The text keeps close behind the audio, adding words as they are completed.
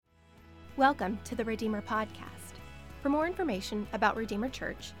Welcome to the Redeemer Podcast. For more information about Redeemer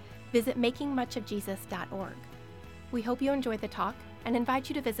Church, visit makingmuchofjesus.org. We hope you enjoy the talk and invite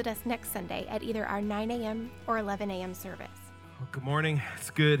you to visit us next Sunday at either our 9 a.m. or 11 a.m. service. Well, good morning. It's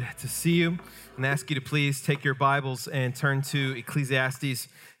good to see you. And ask you to please take your Bibles and turn to Ecclesiastes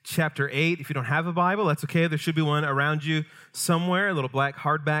chapter 8. If you don't have a Bible, that's okay. There should be one around you somewhere, a little black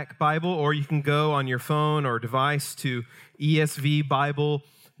hardback Bible, or you can go on your phone or device to esvbible.org.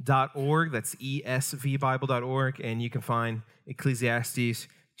 That's esvbible.org, and you can find Ecclesiastes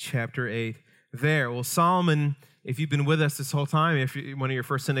chapter 8 there. Well, Solomon, if you've been with us this whole time, if you're one of your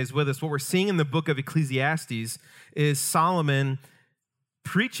first Sundays with us, what we're seeing in the book of Ecclesiastes is Solomon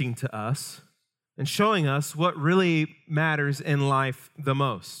preaching to us and showing us what really matters in life the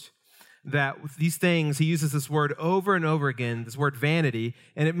most. That with these things, he uses this word over and over again, this word vanity,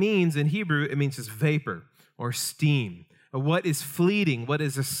 and it means, in Hebrew, it means just vapor or steam. What is fleeting, what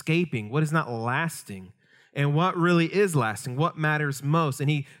is escaping, what is not lasting, and what really is lasting, what matters most. And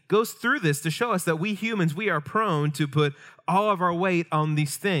he goes through this to show us that we humans, we are prone to put all of our weight on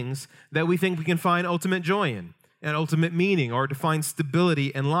these things that we think we can find ultimate joy in, and ultimate meaning, or to find stability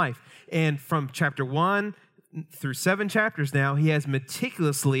in life. And from chapter 1 through 7 chapters now, he has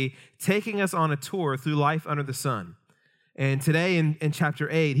meticulously taken us on a tour through life under the sun. And today in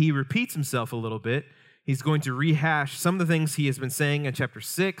chapter 8, he repeats himself a little bit. He's going to rehash some of the things he has been saying in chapter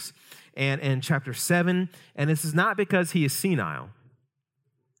 6 and in chapter 7. And this is not because he is senile.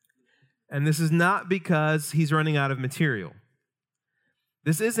 And this is not because he's running out of material.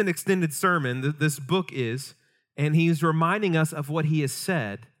 This is an extended sermon, this book is, and he's reminding us of what he has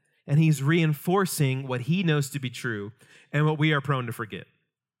said, and he's reinforcing what he knows to be true and what we are prone to forget.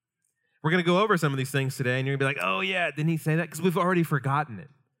 We're going to go over some of these things today, and you're going to be like, oh yeah, didn't he say that? Because we've already forgotten it.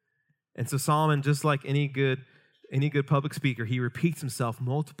 And so Solomon, just like any good public speaker, he repeats himself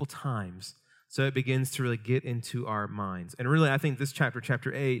multiple times so it begins to really get into our minds. And really, I think this chapter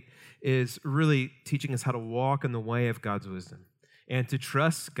 8, is really teaching us how to walk in the way of God's wisdom and to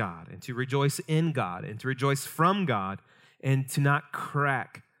trust God and to rejoice in God and to rejoice from God and to not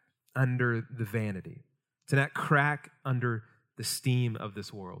crack under the vanity, to not crack under the steam of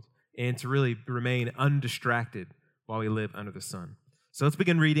this world, and to really remain undistracted while we live under the sun. So let's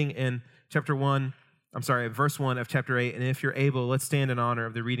begin reading in verse 1 of chapter 8. And if you're able, let's stand in honor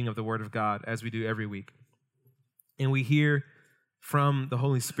of the reading of the Word of God as we do every week. And we hear from the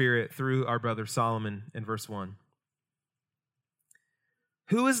Holy Spirit through our brother Solomon in verse 1.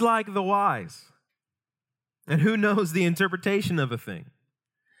 Who is like the wise? And who knows the interpretation of a thing?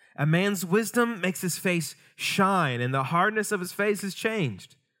 A man's wisdom makes his face shine, and the hardness of his face is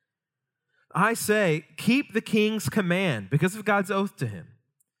changed. I say, keep the king's command because of God's oath to him.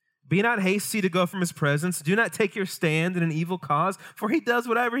 Be not hasty to go from his presence. Do not take your stand in an evil cause, for he does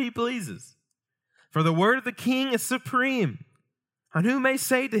whatever he pleases. For the word of the king is supreme. And who may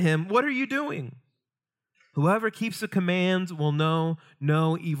say to him, what are you doing? Whoever keeps the commands will know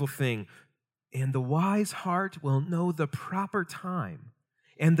no evil thing. And the wise heart will know the proper time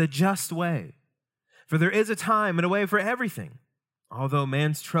and the just way. For there is a time and a way for everything, although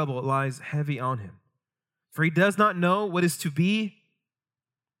man's trouble lies heavy on him. For he does not know what is to be,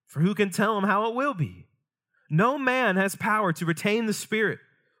 for who can tell him how it will be? No man has power to retain the spirit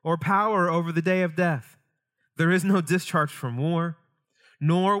or power over the day of death. There is no discharge from war,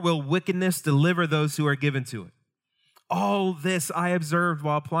 nor will wickedness deliver those who are given to it. All this I observed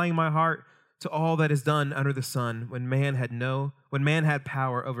while applying my heart to all that is done under the sun when man had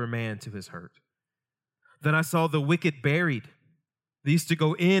power over man to his hurt. Then I saw the wicked buried. They used to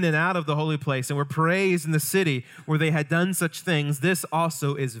go in and out of the holy place and were praised in the city where they had done such things. This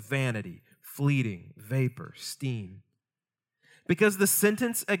also is vanity, fleeting, vapor, steam. Because the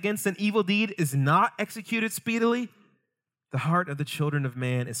sentence against an evil deed is not executed speedily, the heart of the children of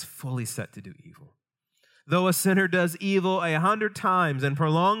man is fully set to do evil. Though a sinner does evil 100 times and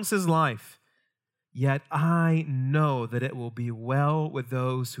prolongs his life, yet I know that it will be well with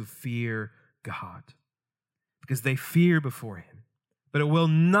those who fear God, because they fear before him. But it will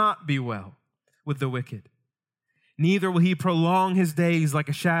not be well with the wicked. Neither will he prolong his days like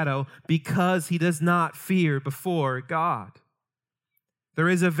a shadow, because he does not fear before God. There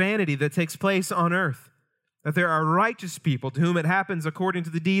is a vanity that takes place on earth, that there are righteous people to whom it happens according to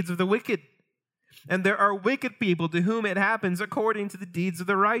the deeds of the wicked, and there are wicked people to whom it happens according to the deeds of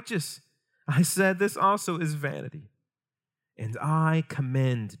the righteous. I said, this also is vanity, and I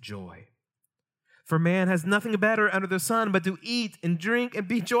commend joy. For man has nothing better under the sun but to eat and drink and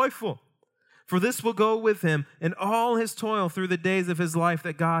be joyful. For this will go with him in all his toil through the days of his life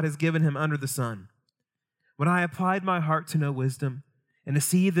that God has given him under the sun. When I applied my heart to know wisdom, and to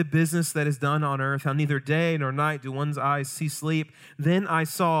see the business that is done on earth, how neither day nor night do one's eyes see sleep. Then I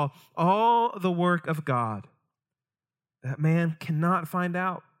saw all the work of God, that man cannot find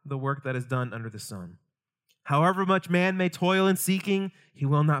out the work that is done under the sun. However much man may toil in seeking, he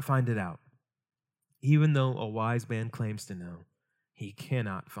will not find it out. Even though a wise man claims to know, he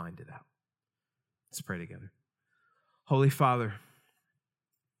cannot find it out. Let's pray together. Holy Father,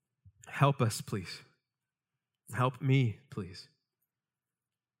 help us, please. Help me, please.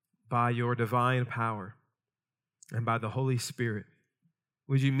 By your divine power and by the Holy Spirit,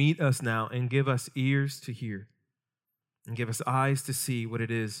 would you meet us now and give us ears to hear and give us eyes to see what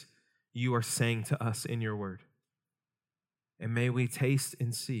it is you are saying to us in your word. And may we taste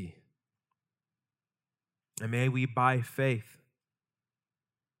and see. And may we, by faith,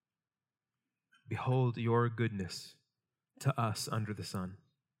 behold your goodness to us under the sun.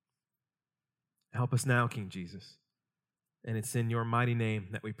 Help us now, King Jesus. And it's in your mighty name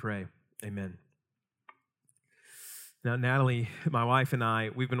that we pray. Amen. Now, Natalie, my wife, and I,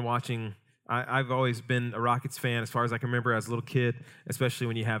 we've been watching. I've always been a Rockets fan as far as I can remember as a little kid, especially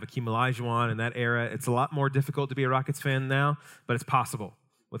when you have Akeem Olajuwon in that era. It's a lot more difficult to be a Rockets fan now, but it's possible.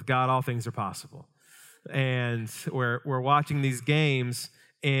 With God, all things are possible. And we're watching these games,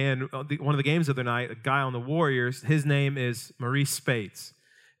 and one of the games the other night, a guy on the Warriors, his name is Maurice Spades.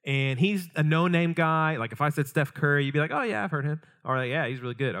 And he's a no-name guy. Like, if I said Steph Curry, you'd be like, oh, yeah, I've heard him. Or, like, yeah, he's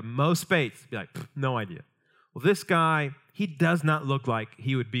really good. Mo Spades, you'd be like, no idea. Well, this guy, he does not look like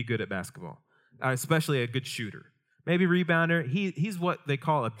he would be good at basketball, especially a good shooter. Maybe rebounder. He's what they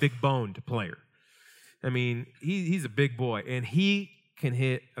call a big-boned player. I mean, he's a big boy, and he can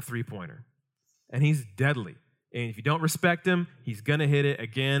hit a three-pointer. And he's deadly. And if you don't respect him, he's going to hit it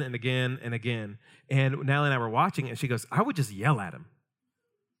again and again and again. And Natalie and I were watching it, and she goes, I would just yell at him.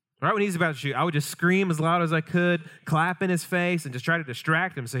 Right when he's about to shoot, I would just scream as loud as I could, clap in his face, and just try to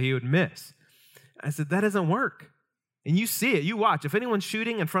distract him so he would miss. I said, that doesn't work. And you see it. You watch. If anyone's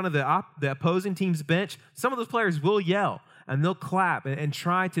shooting in front of the opposing team's bench, some of those players will yell, and they'll clap and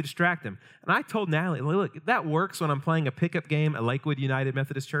try to distract him. And I told Natalie, look, that works when I'm playing a pickup game at Lakewood United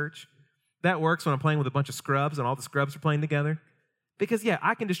Methodist Church. That works when I'm playing with a bunch of scrubs, and all the scrubs are playing together. Because, yeah,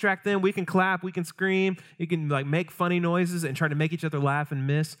 I can distract them. We can clap. We can scream. You can, make funny noises and try to make each other laugh and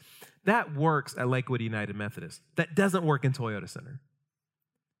miss. That works at Lakewood United Methodist. That doesn't work in Toyota Center.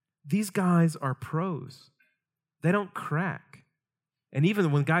 These guys are pros. They don't crack. And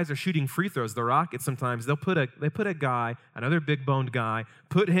even when guys are shooting free throws, the Rockets sometimes, they put a guy, another big-boned guy,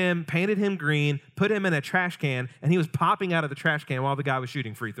 painted him green, put him in a trash can, and he was popping out of the trash can while the guy was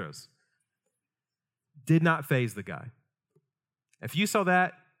shooting free throws. Did not faze the guy. If you saw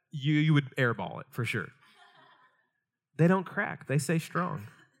that, you would airball it for sure. They don't crack. They stay strong.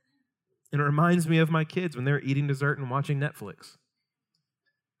 And it reminds me of my kids when they're eating dessert and watching Netflix.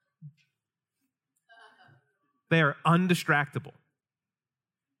 They are undistractable.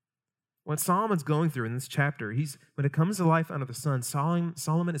 What Solomon's going through in this chapter, when it comes to life under the sun,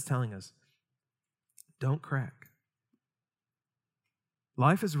 Solomon is telling us, don't crack.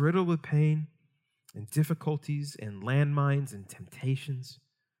 Life is riddled with pain and difficulties and landmines and temptations.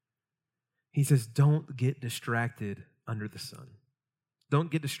 He says, don't get distracted under the sun. Don't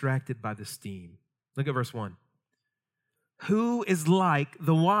get distracted by the steam. Look at verse 1. Who is like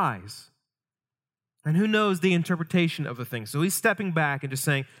the wise? And who knows the interpretation of the thing? So he's stepping back and just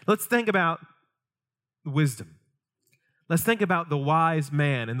saying, let's think about wisdom. Let's think about the wise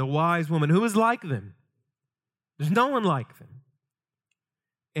man and the wise woman. Who is like them? There's no one like them.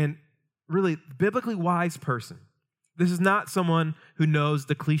 And really, biblically wise person. This is not someone who knows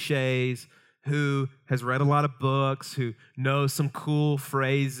the cliches, who has read a lot of books, who knows some cool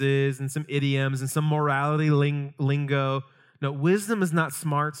phrases and some idioms and some morality lingo. No, wisdom is not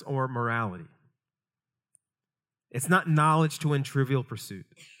smarts or morality. It's not knowledge to win trivial pursuit.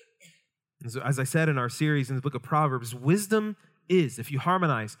 And so, as I said in our series in the book of Proverbs, wisdom is, if you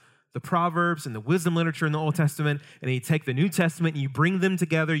harmonize the Proverbs and the wisdom literature in the Old Testament, and you take the New Testament and you bring them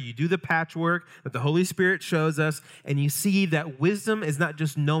together, you do the patchwork that the Holy Spirit shows us, and you see that wisdom is not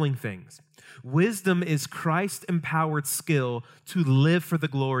just knowing things. Wisdom is Christ-empowered skill to live for the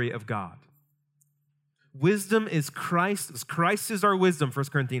glory of God. Wisdom is Christ. Christ is our wisdom, 1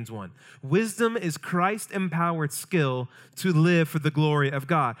 Corinthians 1. Wisdom is Christ-empowered skill to live for the glory of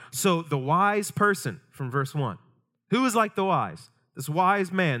God. So the wise person from verse 1, who is like the wise? This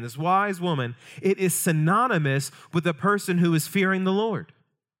wise man, this wise woman, it is synonymous with the person who is fearing the Lord.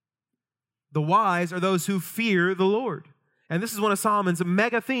 The wise are those who fear the Lord. And this is one of Solomon's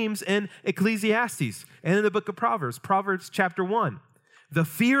mega themes in Ecclesiastes and in the book of Proverbs, Proverbs chapter 1. The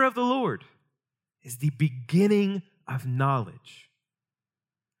fear of the Lord is the beginning of knowledge.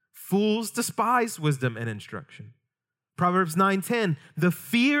 Fools despise wisdom and instruction. Proverbs 9:10, the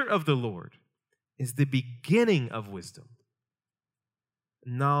fear of the Lord is the beginning of wisdom.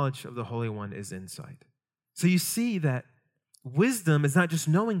 Knowledge of the Holy One is insight. So you see that wisdom is not just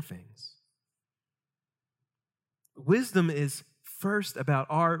knowing things. Wisdom is first about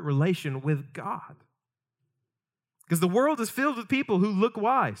our relation with God. Because the world is filled with people who look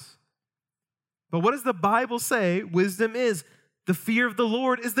wise. But what does the Bible say wisdom is? The fear of the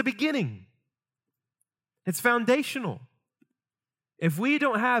Lord is the beginning. It's foundational. If we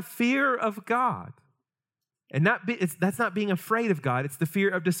don't have fear of God, and that's not being afraid of God, it's the fear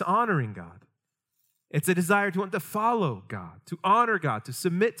of dishonoring God. It's a desire to want to follow God, to honor God, to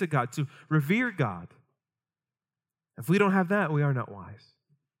submit to God, to revere God. If we don't have that, we are not wise.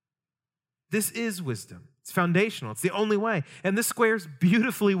 This is wisdom. It's foundational. It's the only way. And this squares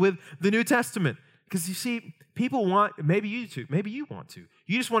beautifully with the New Testament. Because you see, people want, maybe you too, maybe you want to.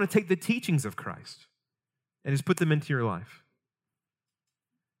 You just want to take the teachings of Christ and just put them into your life.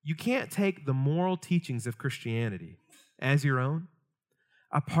 You can't take the moral teachings of Christianity as your own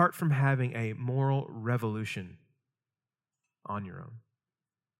apart from having a moral revolution on your own,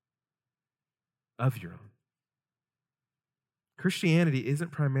 of your own. Christianity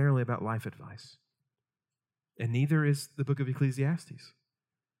isn't primarily about life advice, and neither is the book of Ecclesiastes.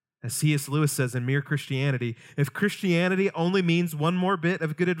 As C.S. Lewis says in Mere Christianity, if Christianity only means one more bit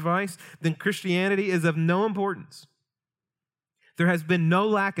of good advice, then Christianity is of no importance. There has been no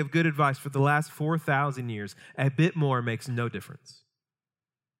lack of good advice for the last 4,000 years. A bit more makes no difference.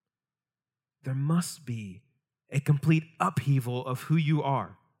 There must be a complete upheaval of who you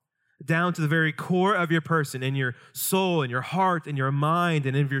are, down to the very core of your person, in your soul, in your heart, in your mind,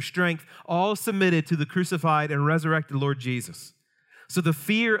 and in your strength, all submitted to the crucified and resurrected Lord Jesus. So the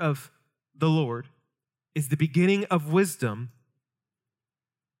fear of the Lord is the beginning of wisdom.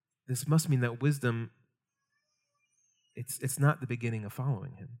 This must mean that wisdom, it's not the beginning of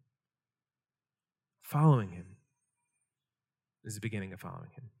following him. Following him is the beginning of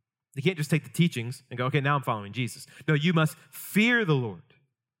following him. You can't just take the teachings and go, okay, now I'm following Jesus. No, you must fear the Lord.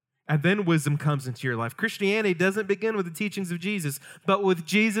 And then wisdom comes into your life. Christianity doesn't begin with the teachings of Jesus, but with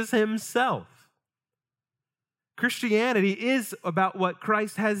Jesus himself. Christianity is about what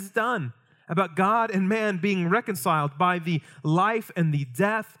Christ has done, about God and man being reconciled by the life and the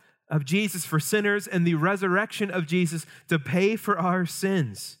death of Jesus for sinners and the resurrection of Jesus to pay for our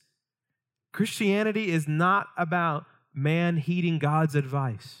sins. Christianity is not about man heeding God's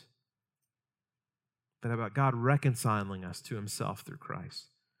advice, but about God reconciling us to himself through Christ.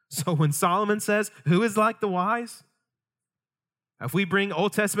 So when Solomon says, who is like the wise? If we bring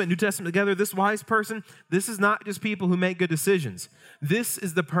Old Testament and New Testament together, this wise person, this is not just people who make good decisions. This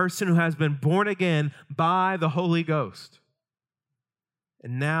is the person who has been born again by the Holy Ghost.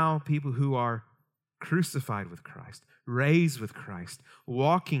 And now people who are crucified with Christ, raised with Christ,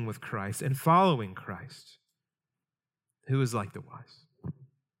 walking with Christ, and following Christ. Who is like the wise?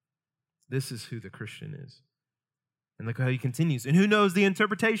 This is who the Christian is. And look how he continues. And who knows the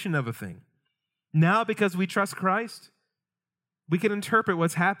interpretation of a thing? Now, because we trust Christ, we can interpret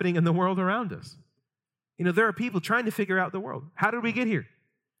what's happening in the world around us. You know, there are people trying to figure out the world. How did we get here?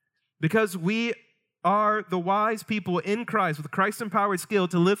 Because we are the wise people in Christ with Christ-empowered skill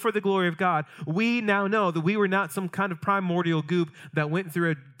to live for the glory of God. We now know that we were not some kind of primordial goop that went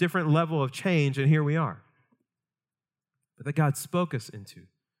through a different level of change, and here we are. But that God spoke us into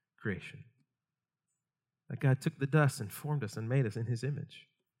creation. That God took the dust and formed us and made us in his image.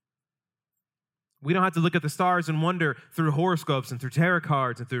 We don't have to look at the stars and wonder through horoscopes and through tarot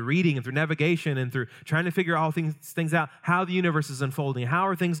cards and through reading and through navigation and through trying to figure all things out, how the universe is unfolding, how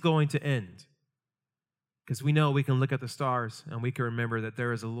are things going to end. Because we know we can look at the stars and we can remember that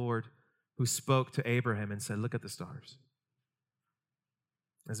there is a Lord who spoke to Abraham and said, look at the stars.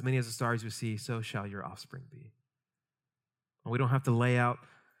 As many as the stars you see, so shall your offspring be. And we don't have to lay out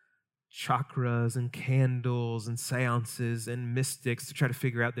chakras and candles and seances and mystics to try to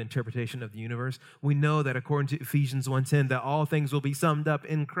figure out the interpretation of the universe. We know that according to Ephesians 1:10, that all things will be summed up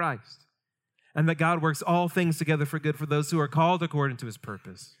in Christ, and that God works all things together for good for those who are called according to his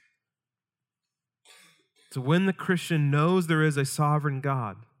purpose. So when the Christian knows there is a sovereign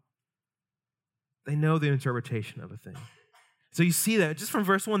God, they know the interpretation of a thing. So you see that just from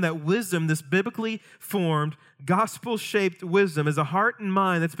verse 1, that wisdom, this biblically formed, gospel-shaped wisdom, is a heart and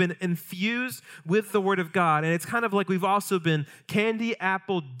mind that's been infused with the Word of God. And it's kind of like we've also been candy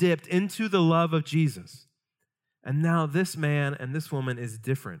apple dipped into the love of Jesus. And now this man and this woman is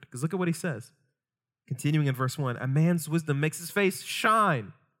different. Because look at what he says. Continuing in verse 1, a man's wisdom makes his face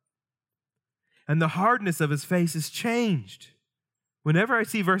shine, and the hardness of his face is changed. Whenever I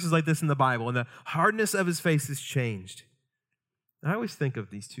see verses like this in the Bible and the hardness of his face is changed, I always think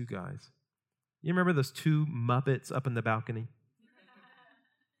of these two guys. You remember those two Muppets up in the balcony?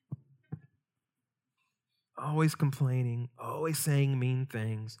 Always complaining, always saying mean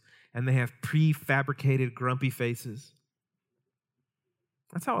things, and they have prefabricated grumpy faces.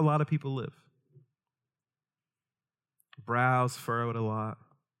 That's how a lot of people live. Brows furrowed a lot.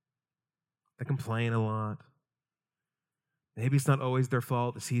 They complain a lot. Maybe it's not always their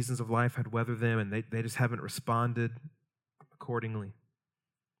fault. The seasons of life had weathered them, and they just haven't responded accordingly.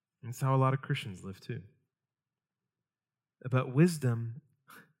 And that's how a lot of Christians live too. But wisdom,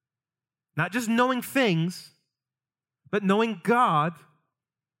 not just knowing things, but knowing God,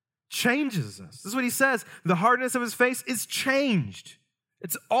 changes us. This is what he says. The hardness of his face is changed.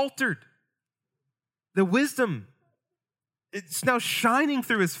 It's altered. The wisdom, it's now shining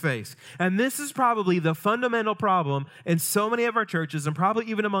through his face. And this is probably the fundamental problem in so many of our churches and probably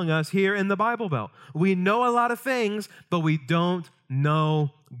even among us here in the Bible Belt. We know a lot of things, but we don't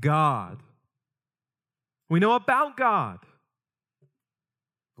know God. We know about God,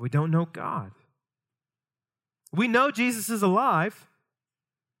 but we don't know God. We know Jesus is alive,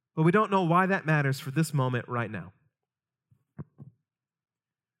 but we don't know why that matters for this moment right now.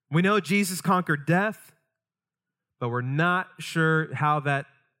 We know Jesus conquered death, but we're not sure how that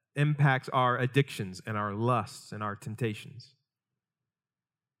impacts our addictions and our lusts and our temptations.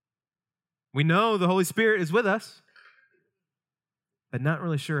 We know the Holy Spirit is with us, but not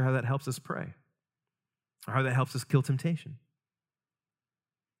really sure how that helps us pray or how that helps us kill temptation.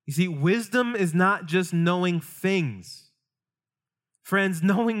 You see, wisdom is not just knowing things. Friends,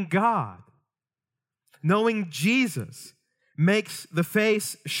 knowing God, knowing Jesus makes the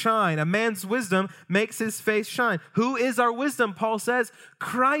face shine. A man's wisdom makes his face shine. Who is our wisdom? Paul says,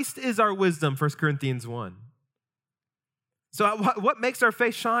 Christ is our wisdom, 1 Corinthians 1. So what makes our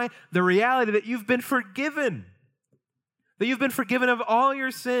face shine? The reality that you've been forgiven. That you've been forgiven of all your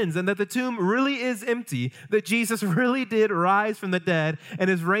sins and that the tomb really is empty, that Jesus really did rise from the dead and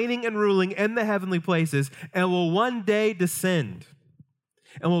is reigning and ruling in the heavenly places and will one day descend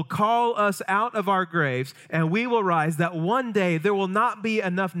and will call us out of our graves and we will rise, that one day there will not be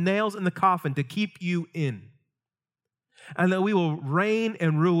enough nails in the coffin to keep you in, and that we will reign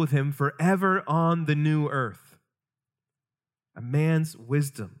and rule with him forever on the new earth. A man's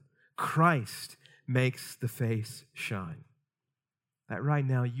wisdom, Christ, makes the face shine. That right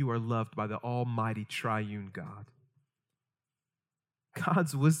now you are loved by the almighty triune God.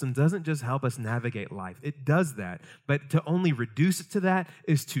 God's wisdom doesn't just help us navigate life. It does that, but to only reduce it to that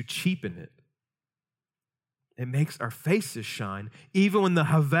is to cheapen it. It makes our faces shine even when the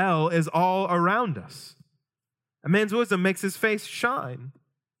havel is all around us. A man's wisdom makes his face shine.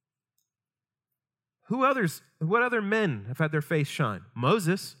 What other men have had their face shine?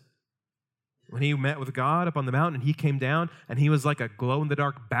 Moses, when he met with God up on the mountain and he came down and he was like a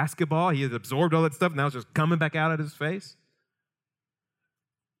glow-in-the-dark basketball. He had absorbed all that stuff and now it's just coming back out of his face.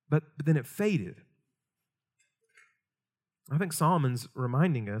 But then it faded. I think Solomon's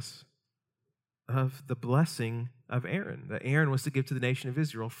reminding us of the blessing of Aaron, that Aaron was to give to the nation of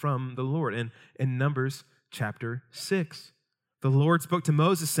Israel from the Lord. And in Numbers chapter 6, the Lord spoke to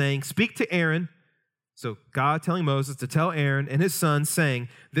Moses saying, speak to Aaron. So God telling Moses to tell Aaron and his sons, saying,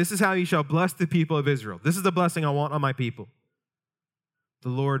 this is how you shall bless the people of Israel. This is the blessing I want on my people. The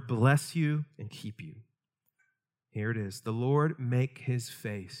Lord bless you and keep you. Here it is. The Lord make his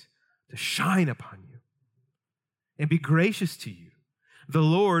face to shine upon you and be gracious to you. The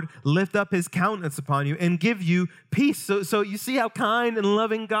Lord lift up his countenance upon you and give you peace. So you see how kind and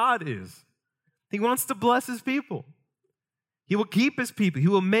loving God is. He wants to bless his people. He will keep his people. He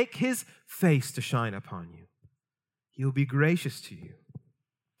will make his face to shine upon you. He will be gracious to you.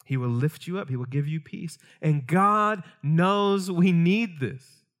 He will lift you up. He will give you peace. And God knows we need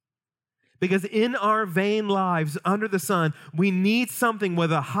this. Because in our vain lives under the sun, we need something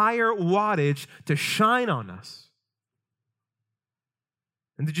with a higher wattage to shine on us.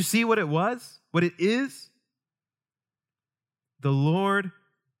 And did you see what it was? What it is? The Lord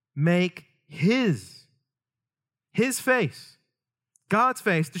make his face, God's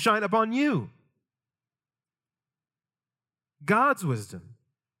face, to shine upon you. God's wisdom,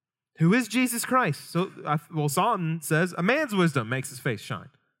 who is Jesus Christ. So, Solomon says, a man's wisdom makes his face shine.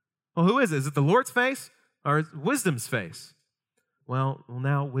 Well, who is it? Is it the Lord's face or is it wisdom's face? Well,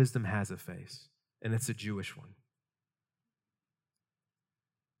 now wisdom has a face, and it's a Jewish one.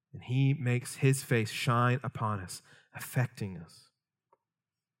 And he makes his face shine upon us, affecting us.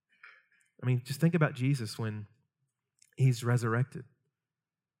 I mean, just think about Jesus when he's resurrected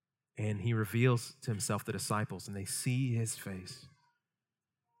and he reveals to himself the disciples and they see his face.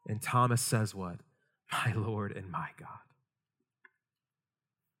 And Thomas says what? My Lord and my God.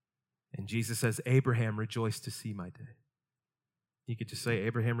 And Jesus says, Abraham rejoiced to see my day. You could just say,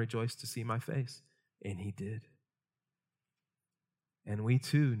 Abraham rejoiced to see my face. And he did. And we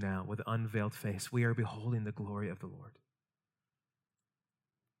too now, with unveiled face, we are beholding the glory of the Lord.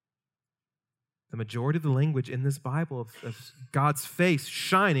 The majority of the language in this Bible of God's face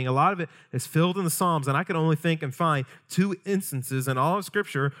shining, a lot of it is filled in the Psalms, and I could only think and find 2 instances in all of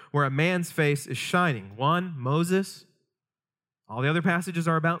Scripture where a man's face is shining. One, Moses. All the other passages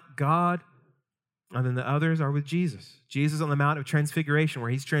are about God, and then the others are with Jesus. Jesus on the Mount of Transfiguration,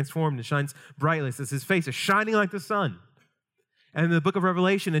 where he's transformed and shines brightly. It says his face is shining like the sun. And in the book of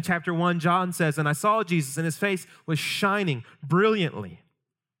Revelation, in chapter 1, John says, and I saw Jesus, and his face was shining brilliantly.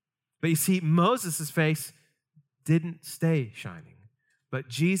 But you see, Moses' face didn't stay shining, but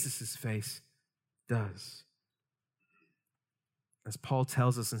Jesus' face does. As Paul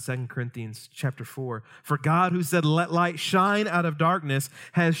tells us in 2 Corinthians chapter 4, for God who said, let light shine out of darkness,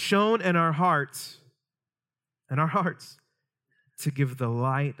 has shone in our hearts, to give the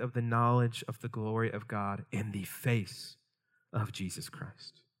light of the knowledge of the glory of God in the face of Jesus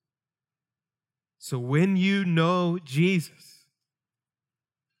Christ. So when you know Jesus,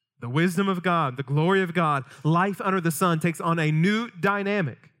 the wisdom of God, the glory of God, life under the sun takes on a new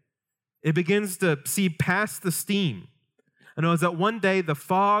dynamic. It begins to see past the steam. And knows that one day the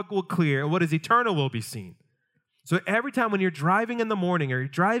fog will clear and what is eternal will be seen. So every time when you're driving in the morning or you're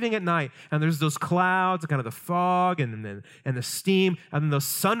driving at night and there's those clouds, kind of the fog and the steam, and then those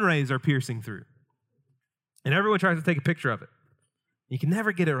sun rays are piercing through. And everyone tries to take a picture of it. You can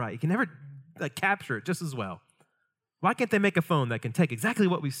never get it right. You can never capture it just as well. Why can't they make a phone that can take exactly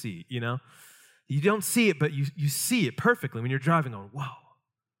what we see, you know? You don't see it, but you see it perfectly when you're driving on, whoa,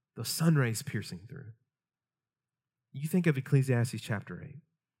 those sun rays piercing through. You think of Ecclesiastes chapter 8.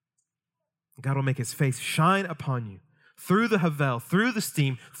 God will make his face shine upon you through the havel, through the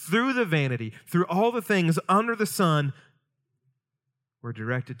steam, through the vanity, through all the things under the sun. We're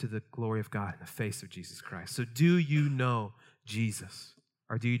directed to the glory of God in the face of Jesus Christ. So do you know Jesus,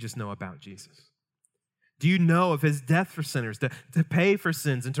 or do you just know about Jesus? Do you know of his death for sinners, to pay for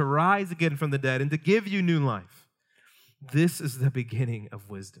sins and to rise again from the dead and to give you new life? This is the beginning of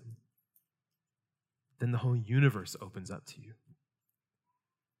wisdom. Then the whole universe opens up to you.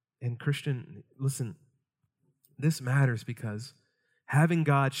 And Christian, listen, this matters because having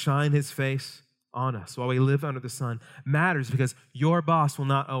God shine his face on us while we live under the sun matters because your boss will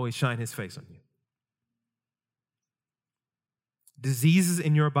not always shine his face on you. Diseases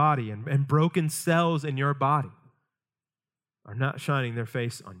in your body and broken cells in your body are not shining their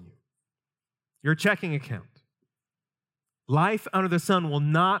face on you. Your checking account. Life under the sun will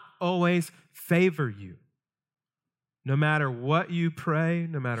not always favor you. No matter what you pray,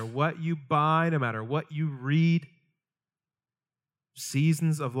 no matter what you buy, no matter what you read,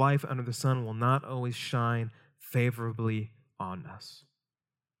 seasons of life under the sun will not always shine favorably on us.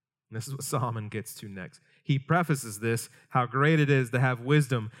 And this is what Solomon gets to next. He prefaces this, how great it is to have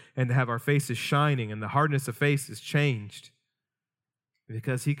wisdom and to have our faces shining and the hardness of face is changed.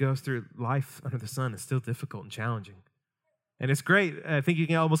 Because he goes through life under the sun is still difficult and challenging. And it's great. I think you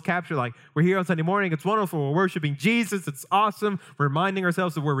can almost capture, like, we're here on Sunday morning. It's wonderful. We're worshiping Jesus. It's awesome. We're reminding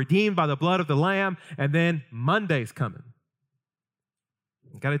ourselves that we're redeemed by the blood of the Lamb. And then Monday's coming.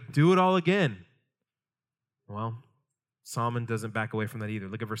 Got to do it all again. Well, Solomon doesn't back away from that either.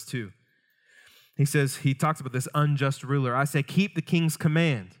 Look at verse 2. He talks about this unjust ruler. I say, keep the king's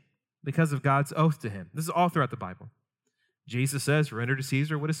command because of God's oath to him. This is all throughout the Bible. Jesus says, render to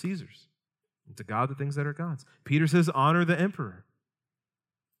Caesar what is Caesar's, and to God the things that are God's. Peter says, honor the emperor.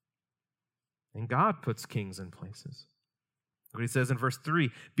 And God puts kings in places. Look what he says in verse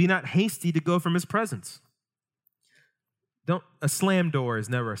 3, be not hasty to go from his presence. A slam door is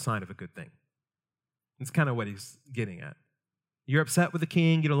never a sign of a good thing. That's kind of what he's getting at. You're upset with the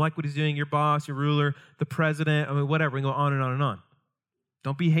king, you don't like what he's doing, your boss, your ruler, the president, whatever, we can go on and on and on.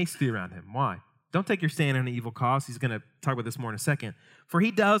 Don't be hasty around him. Why? Don't take your stand on an evil cause. He's going to talk about this more in a second. For he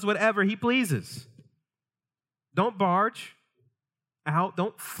does whatever he pleases. Don't barge out.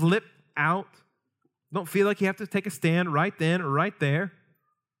 Don't flip out. Don't feel like you have to take a stand right then or right there.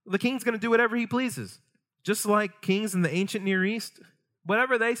 The king's going to do whatever he pleases. Just like kings in the ancient Near East,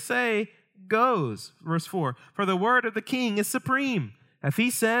 whatever they say goes. Verse 4, for the word of the king is supreme. If he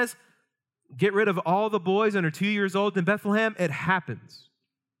says, get rid of all the boys under 2 years old in Bethlehem, it happens.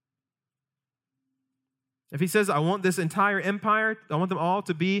 If he says, I want this entire empire, I want them all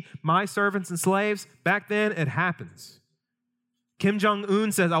to be my servants and slaves, back then it happens. Kim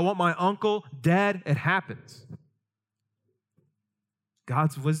Jong-un says, I want my uncle dead, it happens.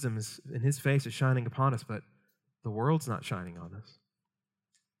 God's wisdom is in his face is shining upon us, but the world's not shining on us.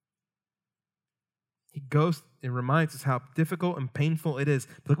 He goes and reminds us how difficult and painful it is.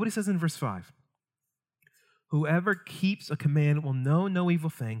 But look what he says in verse 5. Whoever keeps a command will know no evil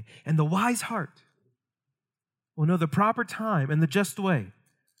thing, and the wise heart will know the proper time and the just way.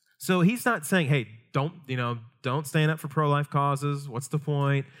 So he's not saying, hey, don't stand up for pro-life causes. What's the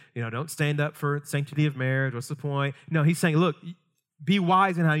point? Don't stand up for sanctity of marriage. What's the point? No, he's saying, look, be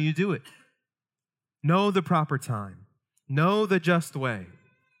wise in how you do it. Know the proper time. Know the just way.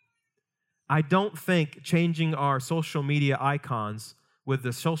 I don't think changing our social media icons with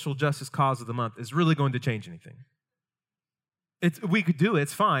the social justice cause of the month is really going to change anything. We could do it.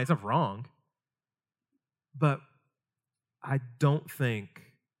 It's fine. It's not wrong. But I don't think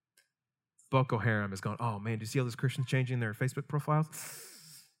Boko Haram is going, oh man, do you see all those Christians changing their Facebook profiles?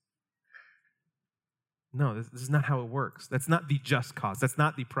 No, this is not how it works. That's not the just cause. That's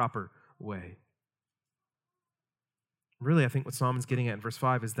not the proper way. Really, I think what Solomon's getting at in verse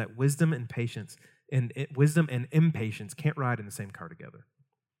 5 is that wisdom and impatience can't ride in the same car together.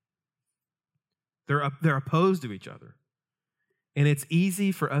 They're opposed to each other. And it's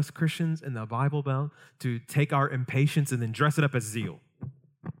easy for us Christians in the Bible Belt to take our impatience and then dress it up as zeal.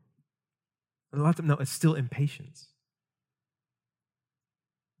 And a lot of them, no, it's still impatience.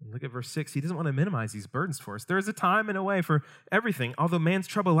 And look at verse 6. He doesn't want to minimize these burdens for us. There is a time and a way for everything, although man's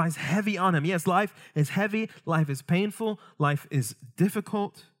trouble lies heavy on him. Yes, life is heavy, life is painful, life is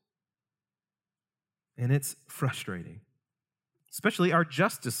difficult, and it's frustrating, especially our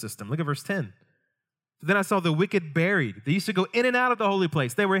justice system. Look at verse 10. Then I saw the wicked buried. They used to go in and out of the holy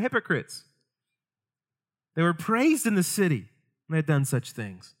place. They were hypocrites. They were praised in the city when they had done such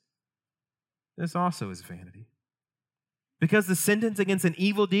things. This also is vanity. Because the sentence against an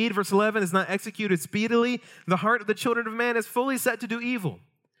evil deed, verse 11, is not executed speedily, the heart of the children of man is fully set to do evil.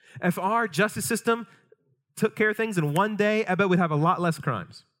 If our justice system took care of things in one day, I bet we'd have a lot less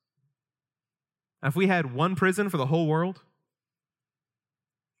crimes. If we had one prison for the whole world,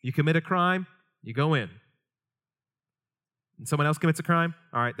 you commit a crime, you go in. And someone else commits a crime,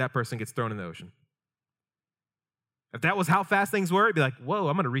 all right, that person gets thrown in the ocean. If that was how fast things were, it'd be like, whoa,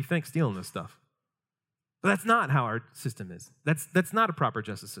 I'm going to rethink stealing this stuff. But that's not how our system is. That's not a proper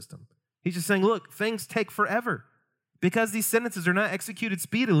justice system. He's just saying, look, things take forever. Because these sentences are not executed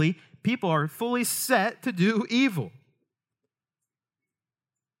speedily, people are fully set to do evil.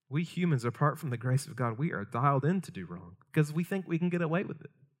 We humans, apart from the grace of God, we are dialed in to do wrong because we think we can get away with it.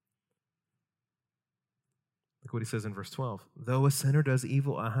 Look what he says in verse 12. Though a sinner does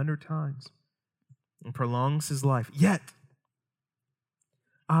evil 100 times and prolongs his life, yet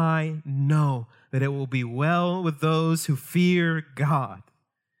I know that it will be well with those who fear God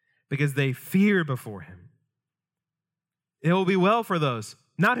because they fear before him. It will be well for those,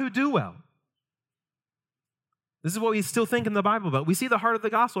 not who do well. This is what we still think in the Bible about. We see the heart of the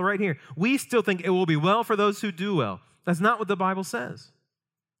gospel right here. We still think it will be well for those who do well. That's not what the Bible says.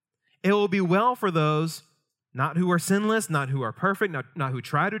 It will be well for those not who are sinless, not who are perfect, not who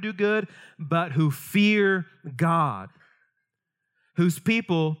try to do good, but who fear God. Whose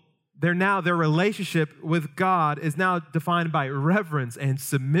people, their relationship with God is now defined by reverence and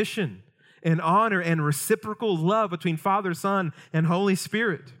submission and honor and reciprocal love between Father, Son, and Holy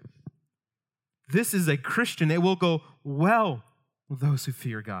Spirit. This is a Christian. It will go well with those who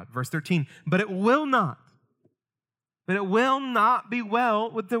fear God. Verse 13, but it will not be well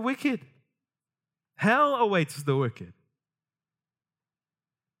with the wicked. Hell awaits the wicked.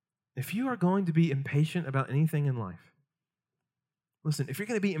 If you are going to be impatient about anything in life, listen, if you're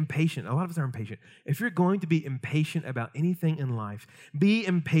going to be impatient, a lot of us are impatient. If you're going to be impatient about anything in life, be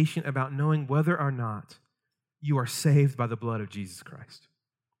impatient about knowing whether or not you are saved by the blood of Jesus Christ.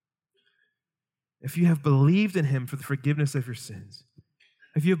 If you have believed in him for the forgiveness of your sins,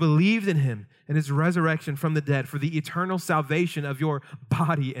 if you have believed in him and his resurrection from the dead for the eternal salvation of your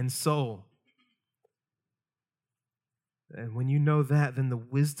body and soul, and when you know that, then the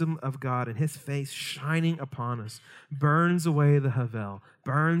wisdom of God and his face shining upon us burns away the havel,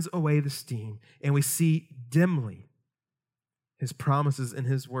 burns away the steam, and we see dimly his promises in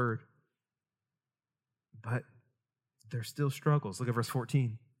his word. But there's still struggles. Look at verse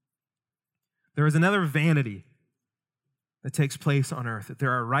 14. There is another vanity that takes place on earth, that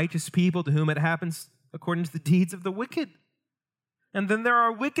there are righteous people to whom it happens according to the deeds of the wicked. And then there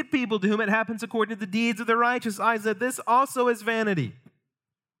are wicked people to whom it happens according to the deeds of the righteous. I said, this also is vanity.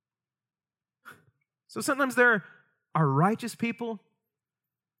 So sometimes there are righteous people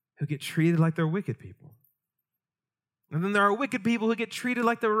who get treated like they're wicked people. And then there are wicked people who get treated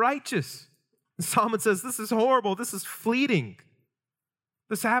like they're righteous. And Solomon says, this is horrible. This is fleeting.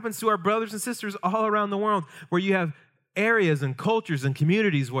 This happens to our brothers and sisters all around the world, where you have areas and cultures and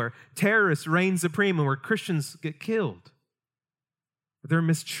communities where terrorists reign supreme and where Christians get killed. They're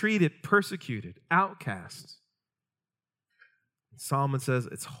mistreated, persecuted, outcasts. Solomon says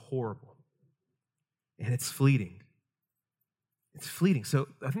it's horrible and it's fleeting. It's fleeting. So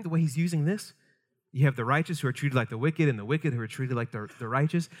I think the way he's using this, you have the righteous who are treated like the wicked and the wicked who are treated like the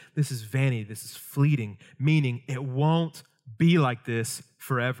righteous. This is vanity. This is fleeting, meaning it won't be like this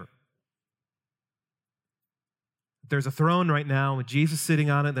forever. There's a throne right now with Jesus sitting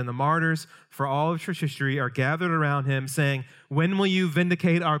on it. Then the martyrs for all of church history are gathered around him saying, when will you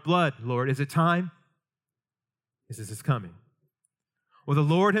vindicate our blood, Lord? Is it time? He says, it's coming. Well, the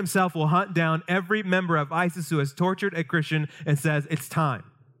Lord himself will hunt down every member of ISIS who has tortured a Christian and says, it's time.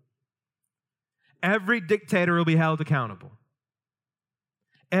 Every dictator will be held accountable.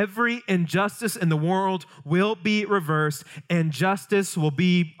 Every injustice in the world will be reversed and justice will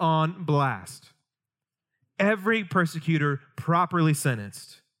be on blast. Every persecutor properly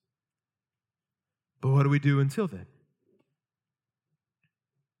sentenced. But what do we do until then?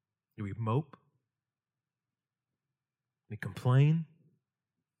 Do we mope? We complain?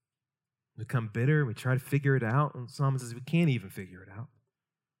 We become bitter? We try to figure it out? And Solomon says we can't even figure it out.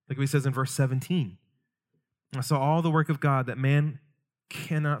 Like he says in verse 17. I saw all the work of God that man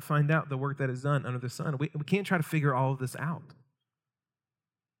cannot find out, the work that is done under the sun. We can't try to figure all of this out.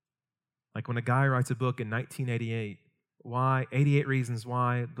 Like when a guy writes a book in 1988, 88 reasons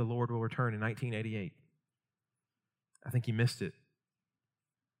why the Lord will return in 1988. I think he missed it.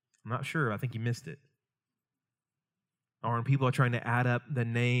 I'm not sure. I think he missed it. Or when people are trying to add up the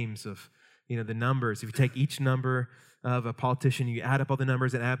names of, the numbers. If you take each number of a politician, you add up all the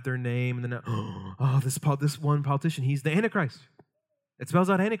numbers and add up their name, and then, this one politician, he's the Antichrist. It spells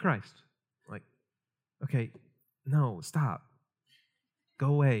out Antichrist. Like, okay, no, stop. Go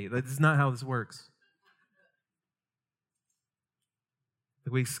away. This is not how this works.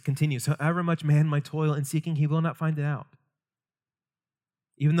 The weeks continues. However much man might toil in seeking, he will not find it out.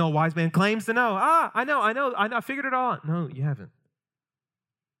 Even though a wise man claims to know. I know, I figured it all out. No, you haven't.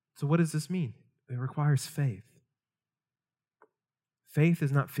 So what does this mean? It requires faith. Faith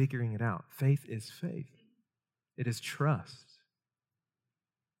is not figuring it out. Faith is faith. It is trust.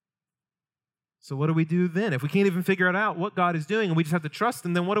 So what do we do then? If we can't even figure it out what God is doing and we just have to trust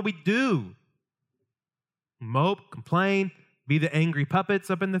him, then what do we do? Mope, complain, be the angry puppets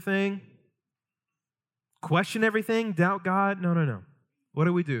up in the thing? Question everything? Doubt God? No. What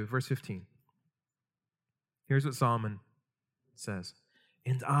do we do? Verse 15. Here's what Solomon says.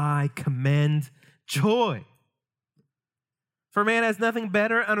 And I commend joy. For man has nothing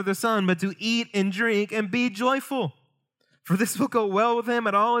better under the sun but to eat and drink and be joyful. For this will go well with him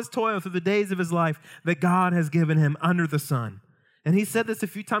and all his toil through the days of his life that God has given him under the sun. And he said this a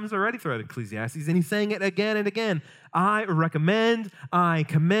few times already throughout Ecclesiastes, and he's saying it again and again. I recommend, I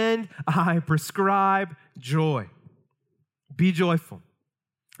commend, I prescribe joy. Be joyful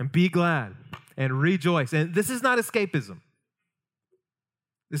and be glad and rejoice. And this is not escapism.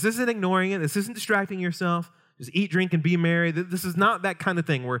 This isn't ignoring it. This isn't distracting yourself. Just eat, drink, and be merry. This is not that kind of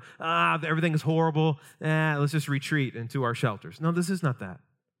thing where, everything is horrible. Let's just retreat into our shelters. No, this is not that.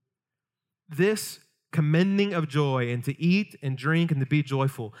 This commending of joy and to eat and drink and to be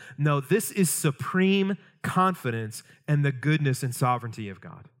joyful. No, this is supreme confidence in the goodness and sovereignty of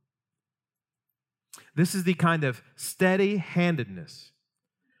God. This is the kind of steady-handedness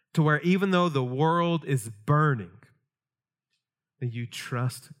to where even though the world is burning, that you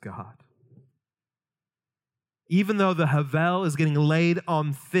trust God. Even though the Havel is getting laid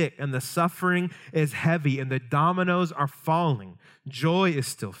on thick and the suffering is heavy and the dominoes are falling, joy is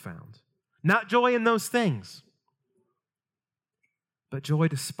still found. Not joy in those things, but joy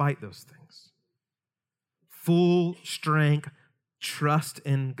despite those things. Full strength, trust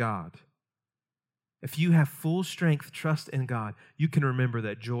in God. If you have full strength, trust in God, you can remember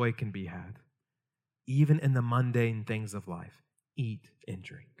that joy can be had, even in the mundane things of life. Eat and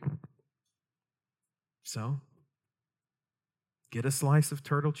drink. So, get a slice of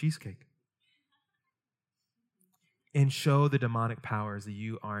turtle cheesecake and show the demonic powers that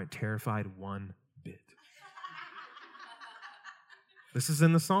you aren't terrified one bit. This is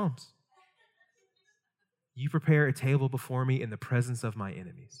in the Psalms. You prepare a table before me in the presence of my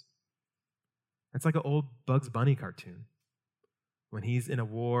enemies. That's like an old Bugs Bunny cartoon. When he's in a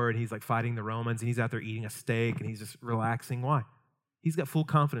war and he's like fighting the Romans and he's out there eating a steak and he's just relaxing. Why? He's got full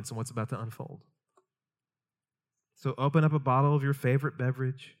confidence in what's about to unfold. So open up a bottle of your favorite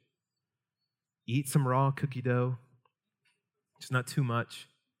beverage. Eat some raw cookie dough. Just not too much.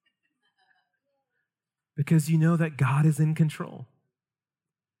 Because you know that God is in control.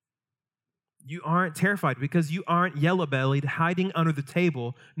 You aren't terrified because you aren't yellow-bellied, hiding under the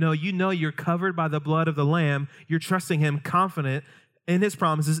table. No, you know you're covered by the blood of the Lamb. You're trusting him, confident in his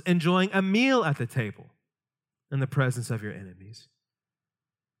promises, enjoying a meal at the table in the presence of your enemies.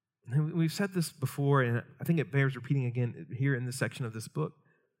 And we've said this before, and I think it bears repeating again here in this section of this book.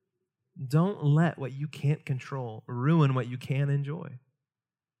 Don't let what you can't control ruin what you can enjoy.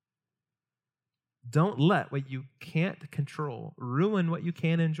 Don't let what you can't control ruin what you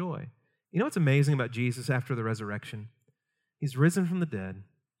can enjoy. You know what's amazing about Jesus after the resurrection? He's risen from the dead.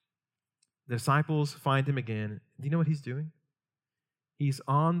 The disciples find him again. Do you know what he's doing? He's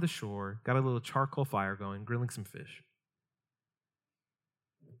on the shore, got a little charcoal fire going, grilling some fish.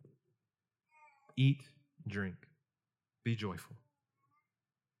 Eat, drink, be joyful.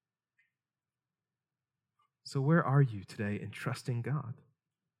 So where are you today in trusting God?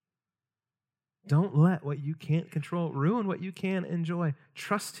 Don't let what you can't control ruin what you can enjoy.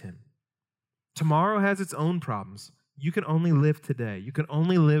 Trust him. Tomorrow has its own problems. You can only live today. You can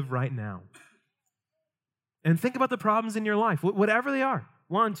only live right now. And think about the problems in your life, whatever they are.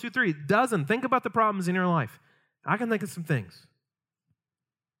 1, 2, 3, dozen. Think about the problems in your life. I can think of some things.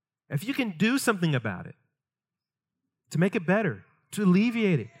 If you can do something about it, to make it better, to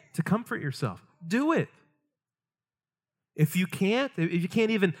alleviate it, to comfort yourself, do it. If you can't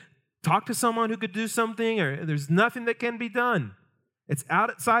even talk to someone who could do something, or there's nothing that can be done, it's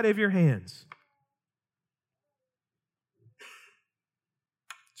outside of your hands.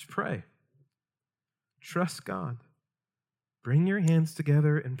 Just pray. Trust God. Bring your hands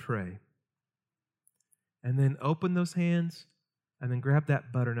together and pray. And then open those hands and then grab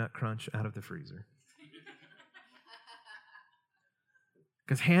that butternut crunch out of the freezer.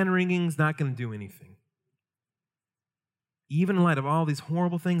 Because hand-wringing is not going to do anything. Even in light of all these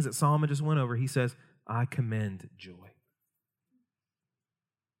horrible things that Solomon just went over, he says, I commend joy.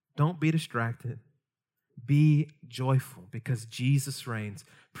 Don't be distracted. Be joyful because Jesus reigns.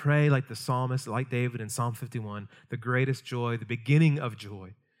 Pray like the psalmist, like David in Psalm 51, the greatest joy, the beginning of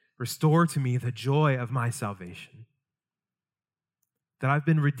joy. Restore to me the joy of my salvation. That I've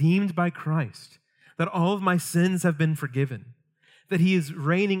been redeemed by Christ, that all of my sins have been forgiven, that he is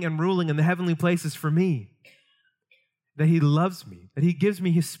reigning and ruling in the heavenly places for me, that he loves me, that he gives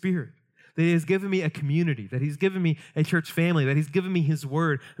me his spirit, that he has given me a community, that he's given me a church family, that he's given me his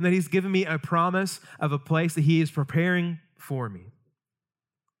word, and that he's given me a promise of a place that he is preparing for me.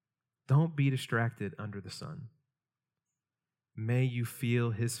 Don't be distracted under the sun. May you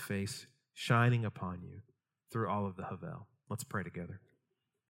feel his face shining upon you through all of the Havel. Let's pray together.